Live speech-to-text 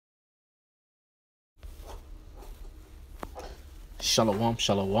Shalom,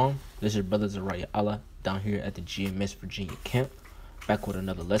 shalom. This is Brother Zariah Allah down here at the GMS Virginia camp, back with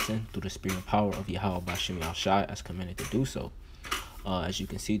another lesson through the spirit and power of Yahweh Bashim Yahshai as commanded to do so. As you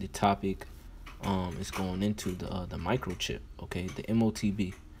can see, the topic is going into the microchip, okay, the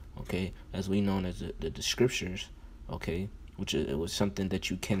MOTB, okay, as we know as the scriptures, okay, which it was something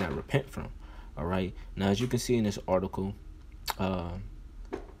that you cannot repent from. All right. Now, as you can see in this article,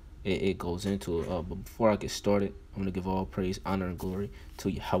 it goes into it. But before I get started, I'm going to give all praise, honor, and glory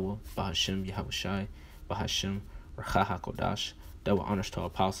to Yahweh, Bahashim, Yahweh Shai, Bahashim, Racha HaKodash. Double honors to our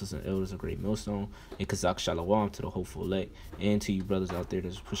apostles and elders of Great Millstone, and Kazak Shalom to the hopeful elect, and to you brothers out there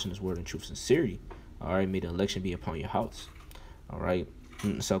that's pushing this word in truth and sincerity. All right, may the election be upon your house. All right,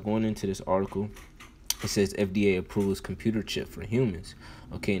 so going into this article, it says FDA approves computer chip for humans.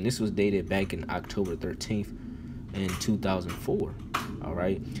 Okay, and this was dated back in October 13th in 2004. All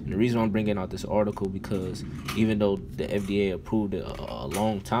right, and the reason I'm bringing out this article because even though the FDA approved it a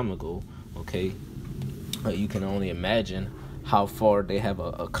long time ago, okay, you can only imagine how far they have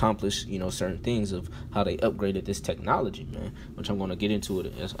accomplished, certain things of how they upgraded this technology, man, which I'm going to get into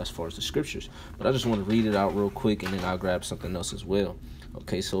it as far as the scriptures. But I just want to read it out real quick, and then I'll grab something else as well.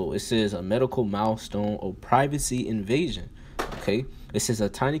 Okay, so it says a medical milestone or privacy invasion. Okay, it says a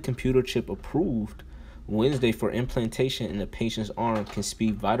tiny computer chip approved Wednesday for implantation in a patient's arm can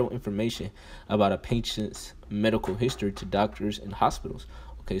speed vital information about a patient's medical history to doctors and hospitals.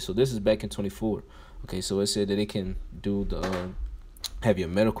 Okay, so this is back in 24. Okay, so it said that it can do the have your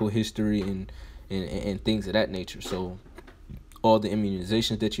medical history and things of that nature. So all the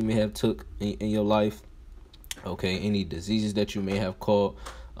immunizations that you may have took in your life, okay, any diseases that you may have caught,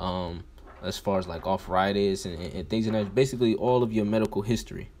 as far as like arthritis and things like that, basically all of your medical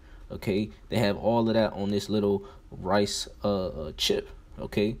history. Okay, they have all of that on this little rice chip.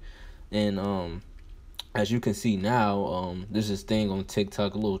 Okay, and as you can see now, there's this thing on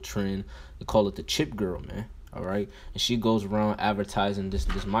TikTok, a little trend. They call it the chip girl, man. All right, and she goes around advertising this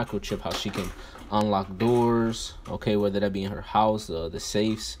microchip, how she can unlock doors. Okay, whether that be in her house, the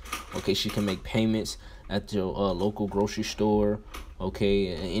safes. Okay, she can make payments at your local grocery store. Okay,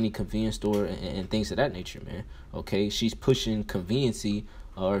 any convenience store and things of that nature, man. Okay, she's pushing conveniency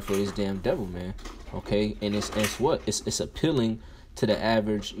for this damn devil, man. Okay, and it's what it's appealing to the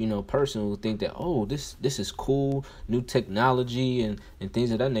average, person who think that, oh, this is cool, new technology and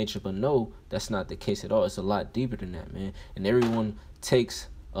things of that nature. But no, that's not the case at all. It's a lot deeper than that, man. And everyone takes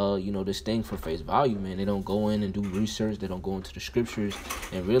this thing for face value, man. They don't go in and do research. They don't go into the scriptures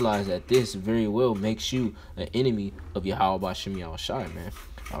and realize that this very well makes you an enemy of Yahweh Bashim Yahushai, man.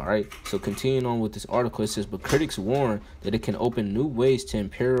 All right, so continuing on with this article, it says, but critics warn that it can open new ways to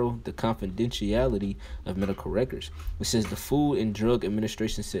imperil the confidentiality of medical records. It says the Food and Drug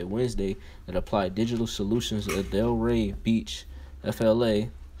Administration said Wednesday that Applied Digital Solutions at Delray Beach, FLA,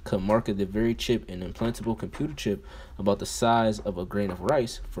 could market the very chip, an implantable computer chip about the size of a grain of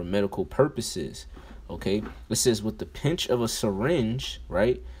rice for medical purposes. Okay, it says with the pinch of a syringe,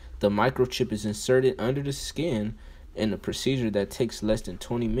 right, the microchip is inserted under the skin in a procedure that takes less than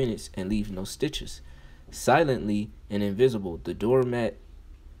 20 minutes and leaves no stitches. Silently and invisible, the doormat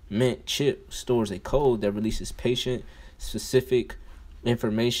mint chip stores a code that releases patient-specific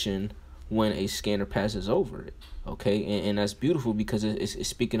information when a scanner passes over it. Okay, and that's beautiful because it's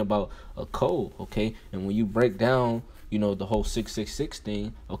speaking about a code. Okay, and when you break down, the whole 666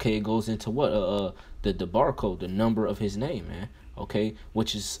 thing, okay, it goes into what the barcode, the number of his name, man. Okay,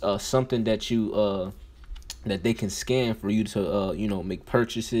 which is something that you that they can scan for you to make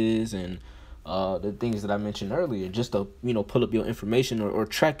purchases and the things that I mentioned earlier, just to pull up your information or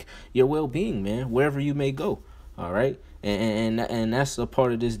track your well-being, man, wherever you may go. All right, and that's a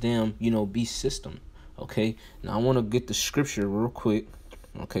part of this damn beast system. Okay, now I want to get the scripture real quick.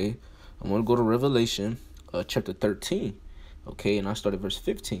 Okay, I want to go to Revelation chapter 13. Okay, and I start at verse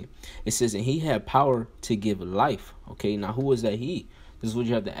 15. It says, and he had power to give life. Okay, now who is that he? This is what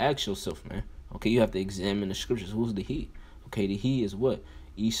you have to ask yourself, man. Okay, you have to examine the scriptures. Who's the he? Okay, the he is what?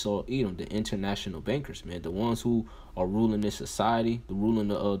 Esau, Edom, the international bankers, man. The ones who are ruling this society, the ruling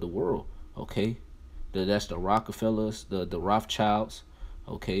the world. Okay, that's the Rockefellers, the Rothschilds.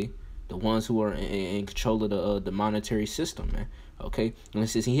 Okay, the ones who are in control of the monetary system, man. Okay, and it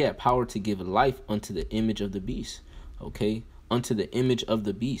says he had power to give life unto the image of the beast. Okay, unto the image of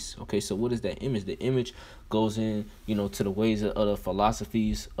the beast. Okay, so what is that image? The image goes in, to the ways of the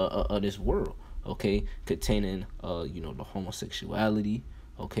philosophies of this world. Okay, containing the homosexuality.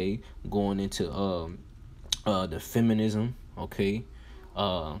 Okay, going into the feminism. Okay,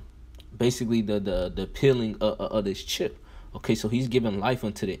 basically the appealing of this chip. Okay, so he's giving life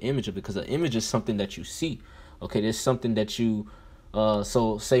unto the image of it, because the image is something that you see. Okay, there's something that you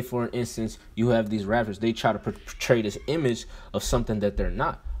So say for instance, you have these rappers, they try to portray this image of something that they're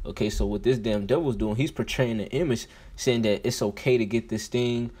not. Okay, so what this damn devil's doing, he's portraying an image saying that it's okay to get this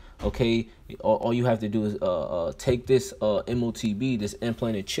thing. Okay, all you have to do is take this MOTB, this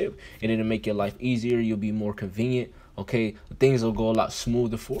implanted chip, and it'll make your life easier. You'll be more convenient. Okay, things will go a lot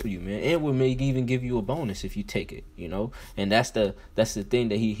smoother for you, man, and will maybe even give you a bonus if you take it, you know. And that's the thing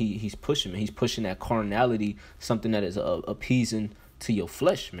that he's pushing, man. He's pushing that carnality, something that is appeasing to your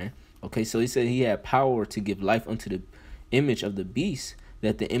flesh, man. Okay, so he said he had power to give life unto the image of the beast,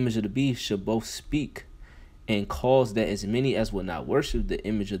 that the image of the beast should both speak and cause that as many as would not worship the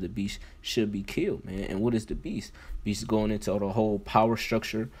image of the beast should be killed, man. And what is the beast? Beast is going into the whole power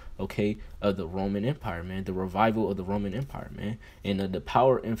structure, okay, of the Roman Empire, man. The revival of the Roman Empire, man. And the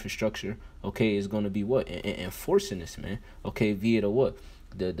power infrastructure, okay, is going to be what? Enforcing this, man. Okay, via the what?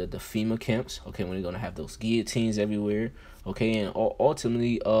 The FEMA camps, okay, when they're going to have those guillotines everywhere, okay, and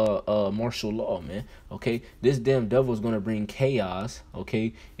ultimately martial law, man. Okay, this damn devil is going to bring chaos,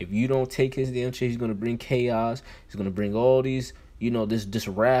 okay. If you don't take his damn shit, he's going to bring chaos. He's going to bring all these, you know, this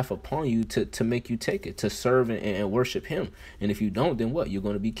wrath upon you to make you take it, to serve and worship him. And if you don't, then what? You're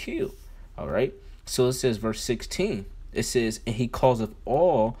going to be killed. All right, so it says verse 16, it says, and he causeth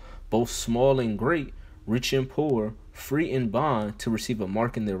all, both small and great, rich and poor, free and bond, to receive a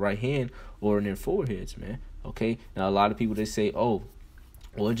mark in their right hand or in their foreheads, man. Okay, now a lot of people, they say, oh,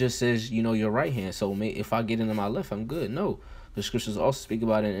 well, it just says, you know, your right hand, so if I get into my left, I'm good. No, the scriptures also speak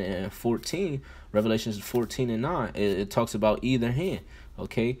about it in 14, Revelations 14:9. It talks about either hand,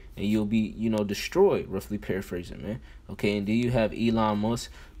 okay, and you'll be, you know, destroyed, roughly paraphrasing, man. Okay, and do you have Elon Musk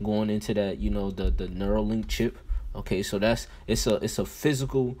going into that, you know, the Neuralink chip? Okay, so it's a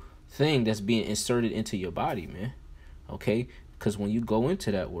physical thing that's being inserted into your body, man. Okay, because when you go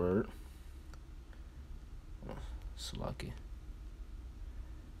into that word,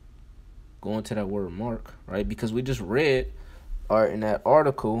 go into that word mark, right? Because we just read, in that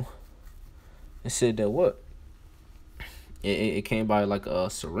article, it said that what? It came by like a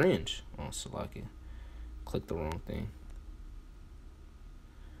syringe. Oh, Salaki. Click the wrong thing.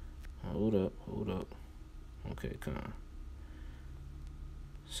 Hold up. Okay, come on.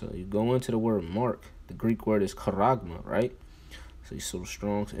 So you go into the word mark. The Greek word is charagma, right? So you saw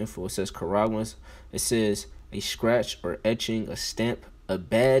Strong's info. It says charagma. It says a scratch or etching, a stamp, a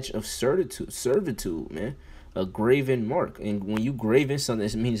badge of servitude, man. A graven mark. And when you grave in something,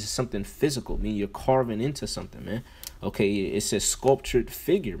 it means it's something physical. It means you're carving into something, man. Okay, it says sculptured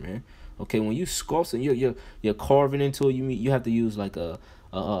figure, man. Okay, when you sculpt and you're carving into it, you have to use like a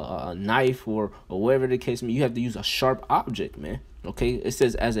knife or whatever the case may be. You have to use a sharp object, man. Okay, it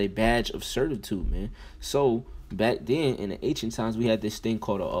says as a badge of servitude, man. So back then in the ancient times, we had this thing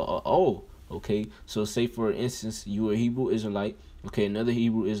called a O. Okay, so say for instance you were a Hebrew Israelite. Okay, another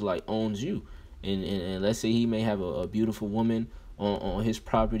Hebrew Israelite owns you, and let's say he may have a beautiful woman on his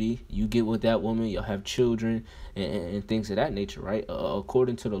property. You get with that woman, you'll have children and things of that nature, right?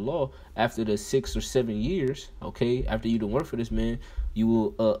 According to the law, after the 6 or 7 years, okay, after you don't work for this man, you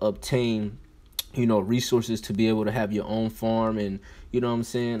will obtain, you know, resources to be able to have your own farm and, you know what I'm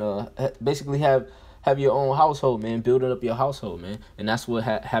saying, basically have your own household, man, building up your household, man. And that's what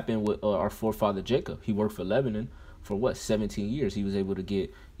happened with our forefather Jacob. He worked for Lebanon for what, 17 years. He was able to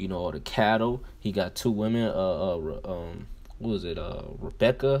get, you know, all the cattle. He got 2 women, what was it,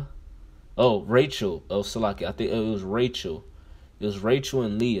 Rebecca? Oh, Rachel. Oh, Salakia. I think it was Rachel. It was Rachel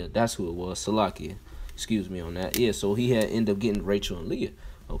and Leah. That's who it was. Salakia. Excuse me on that. Yeah, so he had ended up getting Rachel and Leah.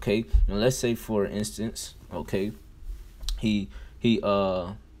 Okay. Now let's say for instance, okay, he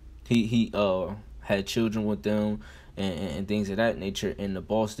had children with them and things of that nature, and the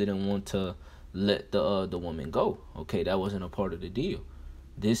boss didn't want to let the woman go. Okay, that wasn't a part of the deal.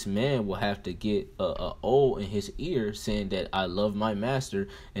 This man will have to get a O in his ear saying that I love my master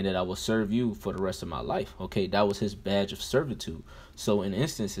and that I will serve you for the rest of my life. Okay, that was his badge of servitude. So in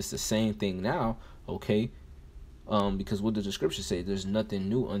instance, it's the same thing now. Okay, because what does the scripture say? There's nothing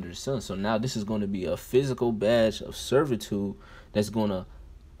new under the sun. So now this is going to be a physical badge of servitude that's going to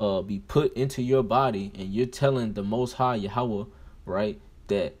be put into your body, and you're telling the Most High Yahweh, right,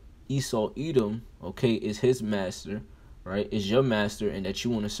 that Esau Edom, okay, is his master, right, is your master, and that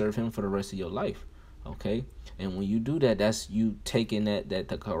you want to serve him for the rest of your life. Okay, and when you do that, that's you taking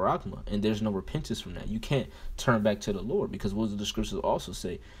the charagma, and there's no repentance from that. You can't turn back to the Lord, because what does the scriptures also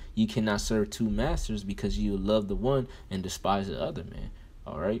say? You cannot serve 2 masters, because you love the one and despise the other, man.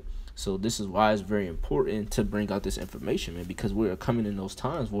 All right, so this is why it's very important to bring out this information, man, because we're coming in those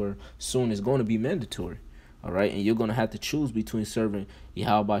times where soon it's going to be mandatory. All right, and you're going to have to choose between serving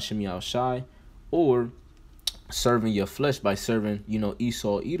Yahweh Shem Yahushai or serving your flesh by serving,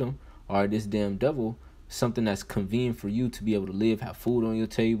 Esau, Edom, or this damn devil, something that's convenient for you to be able to live, have food on your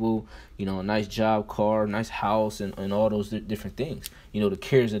table, a nice job, car, nice house, and all those different things, the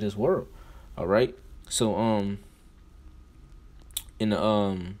cares of this world. All right. So, in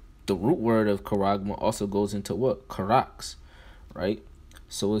the root word of charagma also goes into what? Charax, right?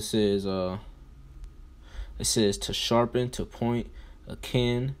 So it says to sharpen, to point,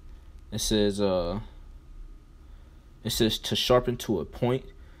 akin. It says to sharpen to a point.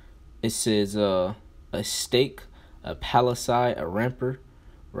 It says a stake, a palisade, a rampart,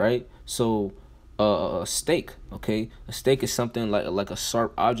 right? So a stake, okay? A stake is something like a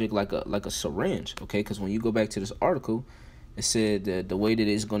sharp object, like a syringe, okay? Because when you go back to this article, it said that the way that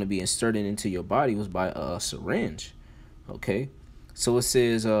it's going to be inserted into your body was by a syringe, okay? So it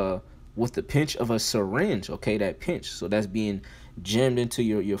says with the pinch of a syringe, okay? That pinch, so that's being jammed into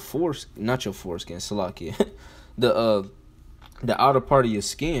your not your foreskin, Salakia, the outer part of your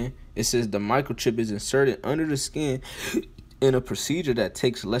skin. It says the microchip is inserted under the skin in a procedure that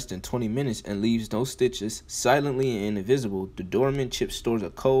takes less than 20 minutes and leaves no stitches, silently and invisible. The dormant chip stores a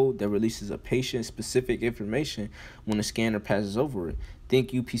code that releases a patient-specific information when the scanner passes over it.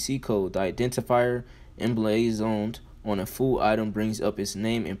 Think UPC code. The identifier emblazoned on a food item brings up its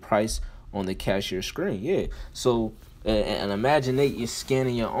name and price on the cashier screen. Yeah, so and imagine that you're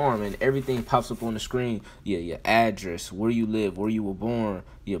scanning your arm and everything pops up on the screen. Your address, where you live, where you were born,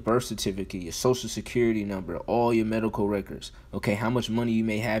 your birth certificate, your social security number, all your medical records. Okay, how much money you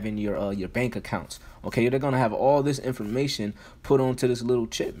may have in your bank accounts. Okay, they're gonna have all this information put onto this little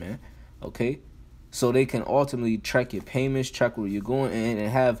chip, man. Okay, so they can ultimately track your payments, track where you're going, and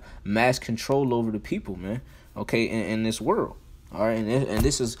have mass control over the people, man. Okay, in this world. All right, and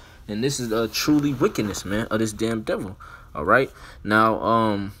this is truly wickedness, man, of this damn devil. All right,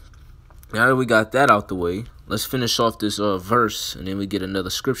 now that we got that out the way, let's finish off this verse, and then we get another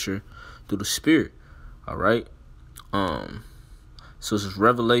scripture through the Spirit. All right, so this is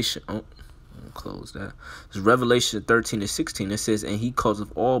Revelation. Close that. It's Revelation 13:16. It says, and he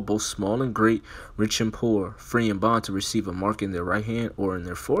causeth all, both small and great, rich and poor, free and bond, to receive a mark in their right hand or in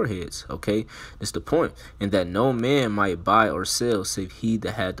their foreheads. Okay, that's the point. And that no man might buy or sell save he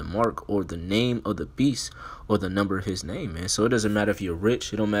that had the mark or the name of the beast or the number of his name, man. So it doesn't matter if you're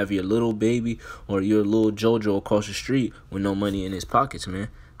rich. It don't matter if you're a little baby or you're a little JoJo across the street with no money in his pockets, man.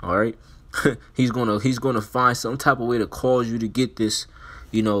 All right, he's gonna find some type of way to cause you to get this,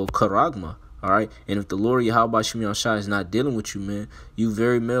 charagma. All right, and if the Lord Yahweh Shem Yahushua is not dealing with you, man, you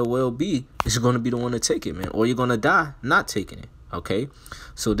very well be is going to be the one to take it, man, or you're going to die not taking it. Okay,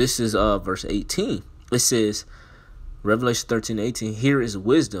 so this is verse 18. It says, Revelation 13:18, here is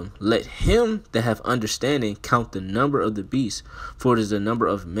wisdom. Let him that have understanding count the number of the beast, for it is the number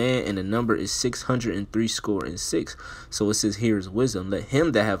of man, and the number is 666. So it says, here is wisdom. Let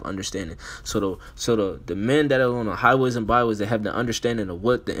him that have understanding. So the men that are on the highways and byways that have the understanding of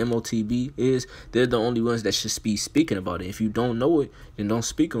what the MOTB is, they're the only ones that should be speaking about it. If you don't know it, then don't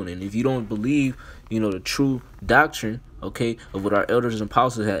speak on it. And if you don't believe, the true doctrine, okay, of what our elders and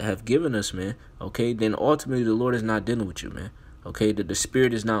apostles have given us, man, okay, then ultimately the Lord is not dealing with you, man. Okay, the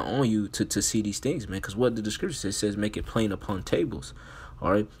Spirit is not on you to see these things, man, because what the scripture says make it plain upon tables.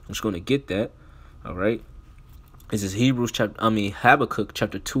 All right, I'm just going to get that. All right, this is Habakkuk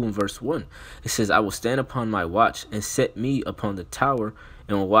chapter 2 and verse 1. It says, I will stand upon my watch and set me upon the tower,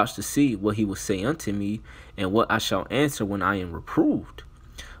 and will watch to see what he will say unto me, and what I shall answer when I am reproved.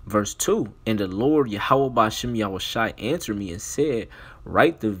 Verse 2, and the Lord Yahweh Shem Yahushai answered me and said,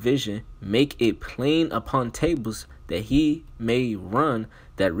 write the vision, make it plain upon tables, that he may run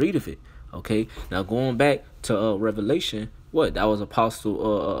that readeth it. Okay, now going back to Revelation, that was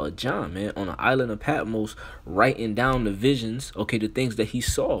Apostle John, man, on the island of Patmos, writing down the visions, okay, the things that he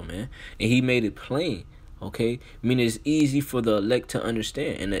saw, man, and he made it plain. Okay, meaning it's easy for the elect to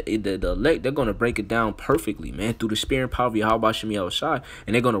understand, and the elect, they're gonna break it down perfectly, man, through the Spirit and power of Yahweh Shem Yahushua,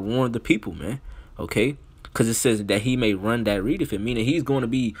 and they're gonna warn the people, man. Okay, because it says that he may run that readeth it, meaning he's going to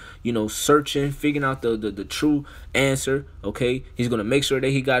be, searching, figuring out the true answer. Okay, he's going to make sure that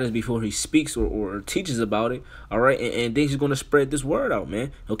he got it before he speaks or teaches about it. All right, and then he's going to spread this word out,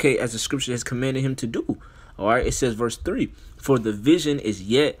 man. Okay, as the scripture has commanded him to do. All right, it says verse 3, for the vision is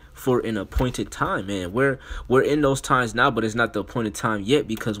yet for an appointed time, man. We're in those times now, but it's not the appointed time yet,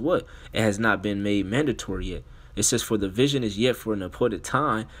 because it has not been made mandatory yet. It says, for the vision is yet for an appointed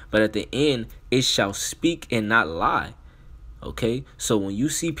time, but at the end it shall speak and not lie. Okay, so when you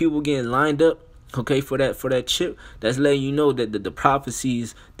see people getting lined up, okay, for that chip, that's letting you know that the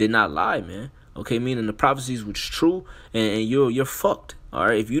prophecies did not lie, man. Okay, meaning the prophecies was true, and you're fucked. All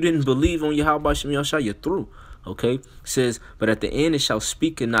right, if you didn't believe on Yahweh Shem Yahushua, you're through. Okay, it says, but at the end it shall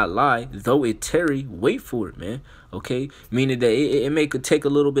speak and not lie, though it tarry, wait for it, man. Okay, meaning that it may could take a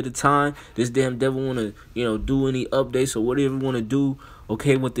little bit of time. This damn devil want to, do any updates or whatever want to do,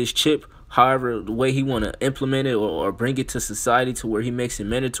 okay, with this chip. However, the way he want to implement it or bring it to society to where he makes it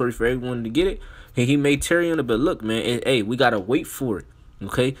mandatory for everyone to get it, and he may tarry on it. But look, man, hey, we gotta wait for it.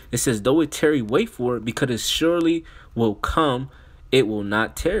 Okay, it says, though it tarry, wait for it, because it surely will come. It will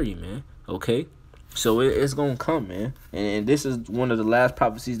not tarry, man. Okay. So it's gonna come, man, and this is one of the last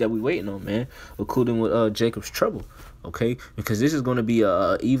prophecies that we waiting on, man, including with Jacob's trouble, okay? Because this is gonna be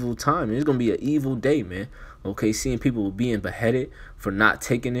a evil time. It's gonna be an evil day, man. Okay, seeing people being beheaded for not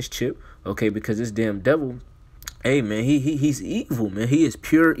taking this chip, okay? Because this damn devil, hey, man, he's evil, man. He is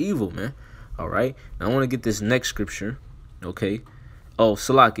pure evil, man. All right. Now I want to get this next scripture, okay? Oh,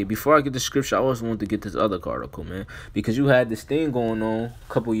 Salaki, before I get the scripture, I also want to get this other article, man. Because you had this thing going on a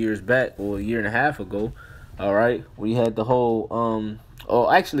couple years back, or a year and a half ago, all right? Where you had the whole,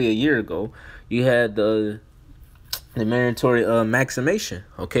 actually a year ago, you had the mandatory vaccination,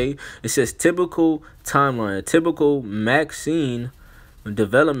 okay? It says typical timeline. A typical vaccine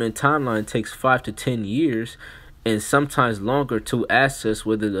development timeline takes 5 to 10 years and sometimes longer to assess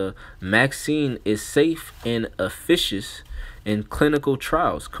whether the vaccine is safe and efficacious in clinical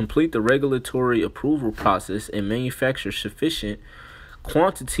trials, complete the regulatory approval process, and manufacture sufficient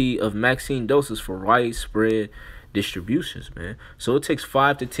quantity of vaccine doses for widespread distributions, man. So it takes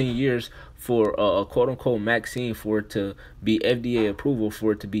 5 to 10 years for a quote-unquote vaccine for it to be FDA approval,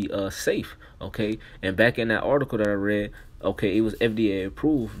 for it to be safe, okay? And back in that article that I read, okay, it was FDA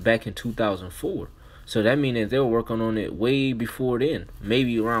approved back in 2004. So that means that they were working on it way before then,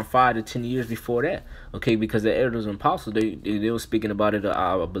 maybe around 5 to 10 years before that, okay? Because the editors and apostles, they were speaking about it,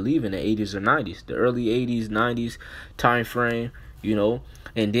 I believe, in the 80s or 90s, the early 80s, 90s time frame,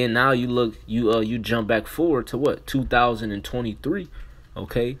 And then now you look, you jump back forward to what, 2023,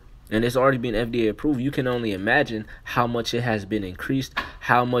 okay? And it's already been FDA approved. You can only imagine how much it has been increased,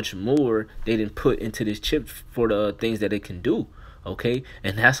 how much more they didn't put into this chip for the things that it can do. Okay,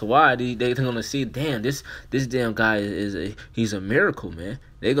 and that's why they're gonna see, damn, this damn guy he's a miracle, man.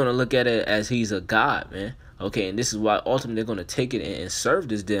 They're gonna look at it as he's a god, man. Okay, and this is why ultimately they're gonna take it and serve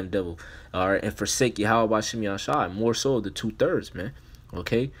this damn devil, all right, and forsake Yahweh Shem Yahshai, more so the 2/3, man.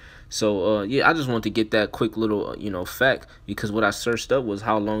 Okay, so yeah, I just want to get that quick little fact, because what I searched up was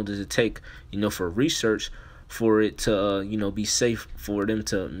how long does it take for research for it to be safe for them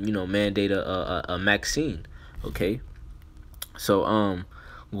to mandate a vaccine. Okay. So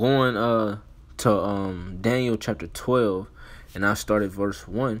going to Daniel chapter 12, and I started verse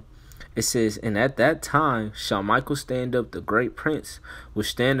 1. It says, and at that time shall Michael stand up, the great prince, which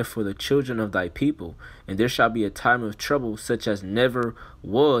standeth for the children of thy people, and there shall be a time of trouble such as never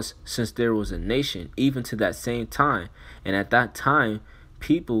was since there was a nation, even to that same time. And at that time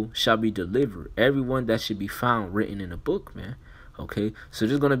people shall be delivered, everyone that should be found written in a book, man. Okay, so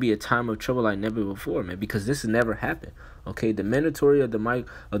there's gonna be a time of trouble like never before, man, because this has never happened. Okay, the mandatory of the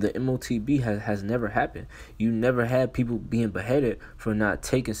MOTB has never happened. You never had people being beheaded for not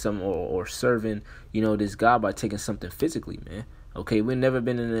taking some or serving this God by taking something physically, man. Okay, we've never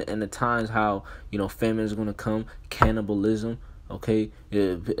been in the times how famine is gonna come, cannibalism. Okay,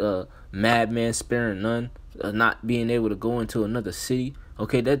 madman sparing none, not being able to go into another city.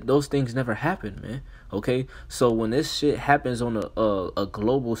 Okay, those things never happened, man. Okay, so when this shit happens on a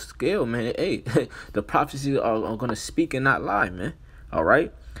global scale, man, hey, the prophecies are gonna speak and not lie, man. All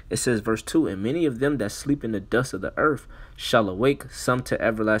right, it says verse 2, and many of them that sleep in the dust of the earth shall awake, some to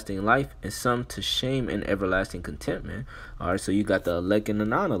everlasting life, and some to shame and everlasting contempt, man. All right, so you got the elect and the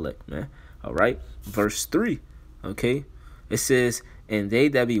non-elect, man. All right, verse 3, okay, it says, and they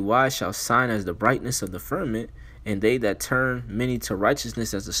that be wise shall shine as the brightness of the firmament, and they that turn many to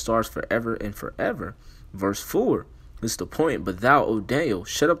righteousness as the stars forever and forever. Verse 4, this is the point. But thou, O Daniel,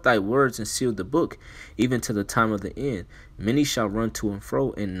 shut up thy words and seal the book, even to the time of the end. Many shall run to and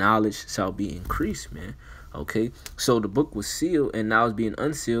fro, and knowledge shall be increased, man. Okay, so the book was sealed, and now it's being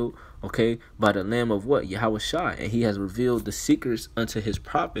unsealed, okay, by the Lamb of what? Yahweh Shai. And he has revealed the secrets unto his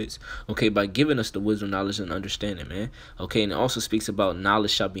prophets, okay, by giving us the wisdom, knowledge, and understanding, man. Okay, and it also speaks about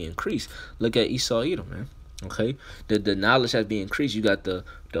knowledge shall be increased. Look at Esau Edom, man. Okay, the knowledge has been increased. You got the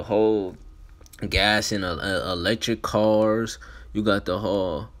whole gas and electric cars. You got the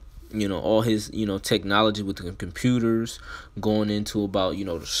whole all his, technology with the computers, going into about, the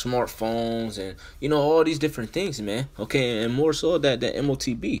smartphones and, all these different things, man. Okay. And more so that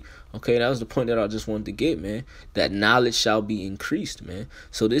MOTB. Okay. That was the point that I just wanted to get, man. That knowledge shall be increased, man.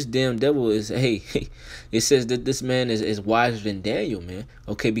 So this damn devil is, hey, it says that this man is wiser than Daniel, man.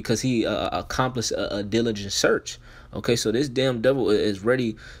 Okay. Because he accomplished a diligent search. Okay, so this damn devil is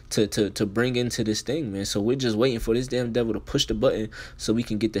ready to bring into this thing, man. So we're just waiting for this damn devil to push the button so we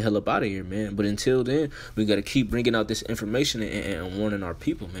can get the hell up out of here, man. But until then, we got to keep bringing out this information and warning our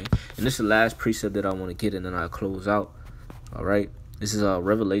people, man. And this is the last precept that I want to get, and then I'll close out. All right, this is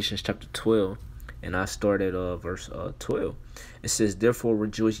Revelation chapter 12, and I start at verse 12. It says, "Therefore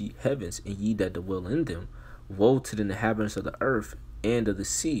rejoice, ye heavens, and ye that dwell in them. Woe to the inhabitants of the earth and of the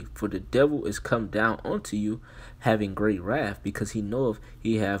sea, for the devil is come down unto you, having great wrath, because he knoweth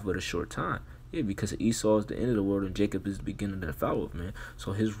he have but a short time." Yeah, because Esau is the end of the world and Jacob is the beginning of the foul, man.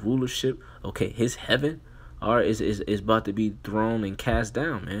 So his rulership, okay, his heaven, all right, is about to be thrown and cast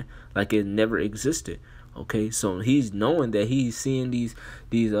down, man, like it never existed. Okay, so he's knowing that he's seeing these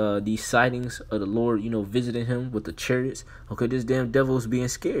sightings of the Lord, visiting him with the chariots. Okay, this damn devil is being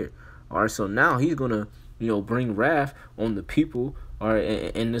scared. All right, so now he's gonna, bring wrath on the people, all right,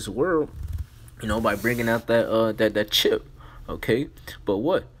 in this world, by bringing out that chip. Okay, but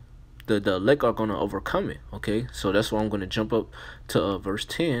what? The elect are gonna overcome it. Okay, so that's why I'm gonna jump up to verse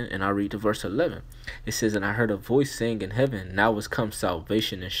 10, and I'll read to verse 11. It says, "And I heard a voice saying in heaven, Now is come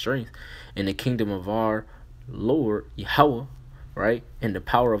salvation and strength in the kingdom of our Lord Yahweh, right, and the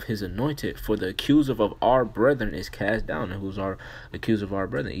power of his anointed. For the accuser of our brethren is cast down." And who's our accuser of our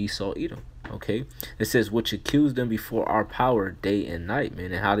brethren? Esau, Edom. Okay, it says, "Which accused them before our power day and night,"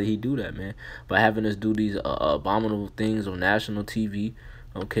 man. And how did he do that, man? By having us do these abominable things on national TV.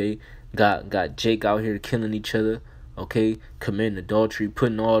 Okay, got Jake out here killing each other. Okay, committing adultery,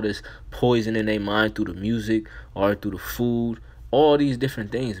 putting all this poison in their mind through the music or through the food, all these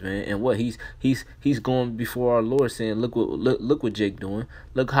different things, man. And what he's going before our Lord saying, look what Jake doing.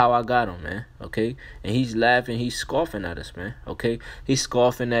 Look how I got him, man. Okay, and he's laughing, he's scoffing at us, man. Okay, he's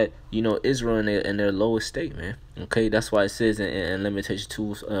scoffing at Israel in their lowest state, man. Okay, that's why it says in Lamentations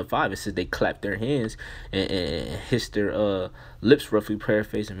 2:5, it says they clap their hands and hiss their lips, roughly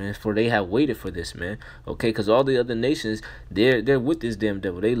paraphrasing, man. For they have waited for this, man. Okay, because all the other nations, they're with this damn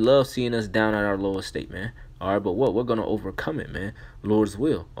devil. They love seeing us down at our lowest state, man. All right, but what? We're going to overcome it, man. Lord's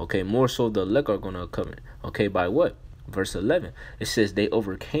will. Okay, more so the elect are going to overcome it. Okay, by what? Verse 11. It says they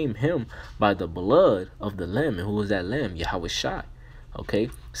overcame him by the blood of the Lamb. And who was that Lamb? Yahweh Shai. Okay,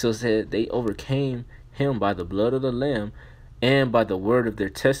 so it said they overcame him by the blood of the Lamb and by the word of their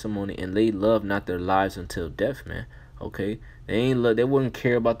testimony, and they loved not their lives until death, man. Okay, they wouldn't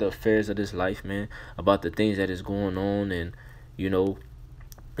care about the affairs of this life, man, about the things that is going on, and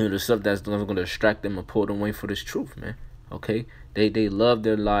the stuff that's going to distract them and pull them away for this truth, man. Okay, they love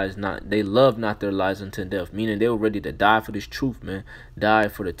their lives not their lives until death, meaning they were ready to die for this truth, man. Die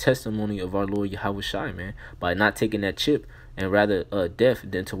for the testimony of our Lord Yahweh Shai, man, by not taking that chip, and rather death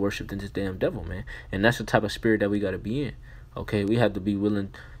than to worship this damn devil, man. And that's the type of spirit that we got to be in. Okay, we have to be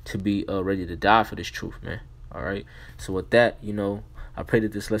willing to be ready to die for this truth, man. All right, so with that, I pray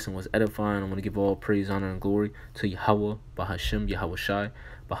that this lesson was edifying. I want to give all praise, honor, and glory to Yahweh, Bahashim, Yahweh Shai,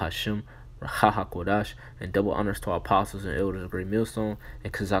 Bahashim, Rahaha Kodash, and double honors to our apostles and elders of Great Millstone,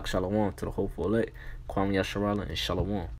 and Kazak Shalom to the hopeful elect, Kwame Yasharala, and Shalom.